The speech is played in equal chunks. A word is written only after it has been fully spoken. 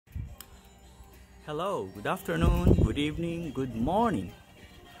Hello, good afternoon, good evening, good morning.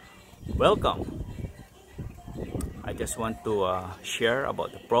 Welcome. I just want to share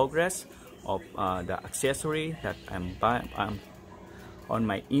about the progress of the accessory that I'm on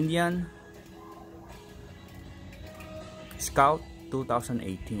my Indian Scout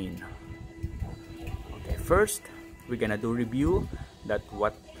 2018. Okay, first we're gonna do review that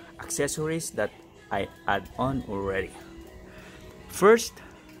what accessories that I add on already. First,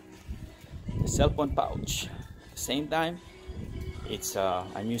 the cell phone pouch. At the same time, it's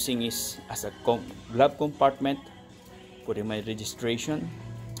I'm using it as a glove compartment, putting my registration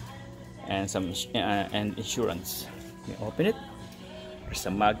and some and insurance. You open it. There's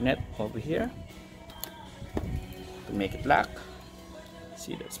a magnet over here to make it lock.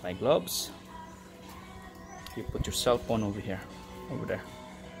 See, that's my gloves. You put your cell phone over here, over there.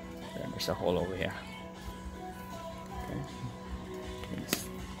 There's a hole over here. Okay.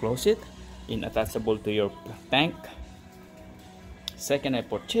 Close it. Inattachable to your tank. Second I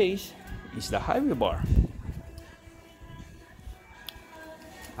purchased is the highway bar.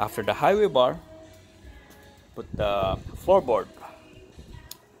 After the highway bar, put the floorboard.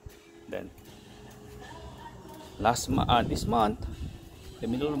 Then this month, the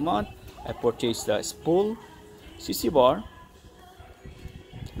middle of the month, I purchased the spool, CC bar,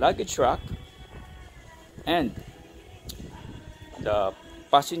 luggage rack, and the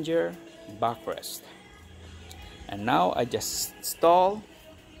passenger backrest. And now I just install,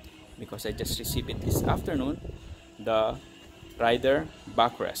 because I just received it this afternoon, the rider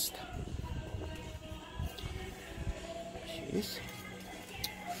backrest. Jeez.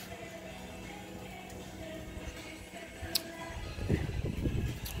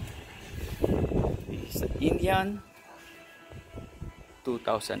 This is an Indian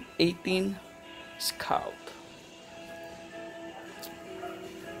 2018 Scout.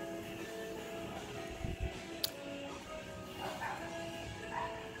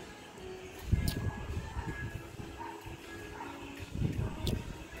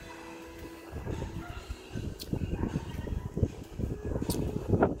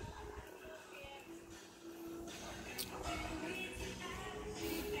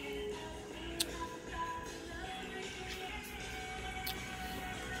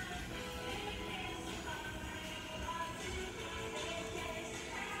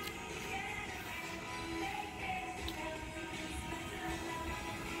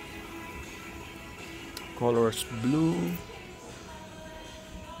 Colors blue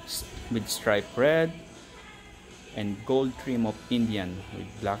with striped red and gold trim of Indian with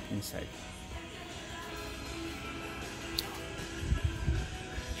black inside.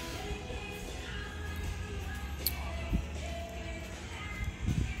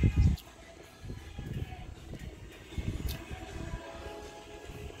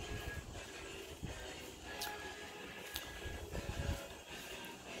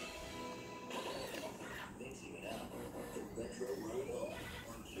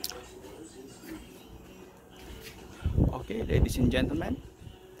 Okay, ladies and gentlemen,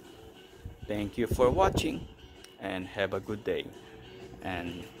 thank you for watching and have a good day,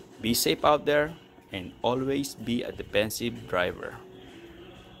 and be safe out there, and always be a defensive driver,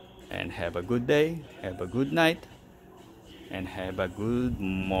 and have a good day, have a good night, and have a good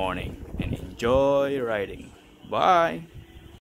morning, and enjoy riding. Bye.